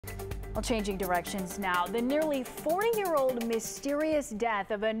Well, changing directions now. The nearly 40-year-old mysterious death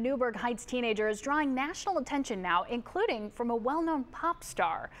of a Newburgh Heights teenager is drawing national attention now, including from a well-known pop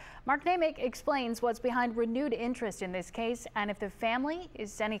star. Mark Naymik explains what's behind renewed interest in this case and if the family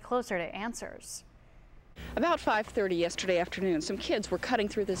is any closer to answers. About 5:30 yesterday afternoon, some kids were cutting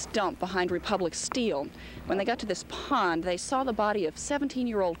through this dump behind Republic Steel. When they got to this pond, they saw the body of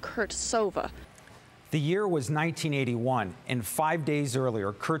 17-year-old Kurt Sova. The year was 1981, and 5 days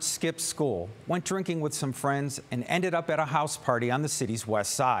earlier, Kurt skipped school, went drinking with some friends, and ended up at a house party on the city's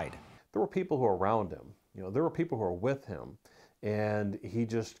west side. There were people who were around him. There were people who were with him, and he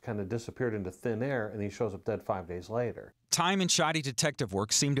just kind of disappeared into thin air, and he shows up dead 5 days later. Time and shoddy detective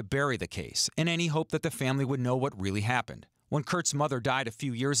work seemed to bury the case, and any hope that the family would know what really happened. When Kurt's mother died a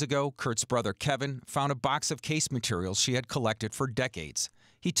few years ago, Kurt's brother Kevin found a box of case materials she had collected for decades.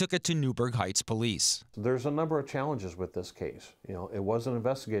 He took it to Newburgh Heights police. There's a number of challenges with this case. It wasn't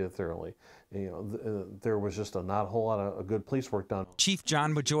investigated thoroughly. There was just not a whole lot of good police work done. Chief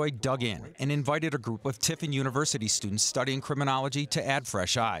John Majoy dug in and invited a group of Tiffin University students studying criminology to add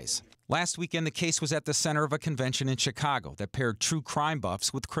fresh eyes. Last weekend, the case was at the center of a convention in Chicago that paired true crime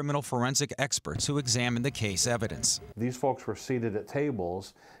buffs with criminal forensic experts who examined the case evidence. These folks were seated at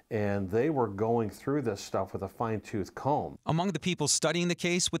tables, and they were going through this stuff with a fine-tooth comb. Among the people studying the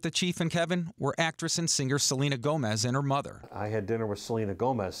case with the chief and Kevin were actress and singer Selena Gomez and her mother. I had dinner with Selena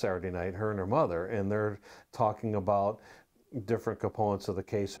Gomez Saturday night, her and her mother, and they're talking about different components of the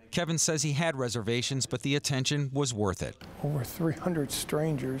case. Kevin says he had reservations, but the attention was worth it. Over 300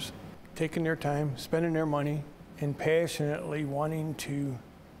 strangers taking their time, spending their money, and passionately wanting to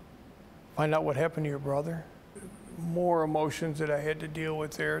find out what happened to your brother. More emotions that I had to deal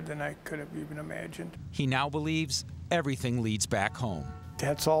with there than I could have even imagined. He now believes everything leads back home.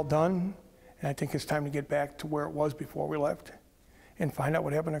 That's all done, and I think it's time to get back to where it was before we left and find out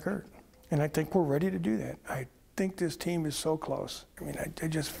what happened to Kurt. And I think we're ready to do that. I think this team is so close. I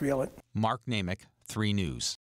just feel it. Mark Naymik, 3 News.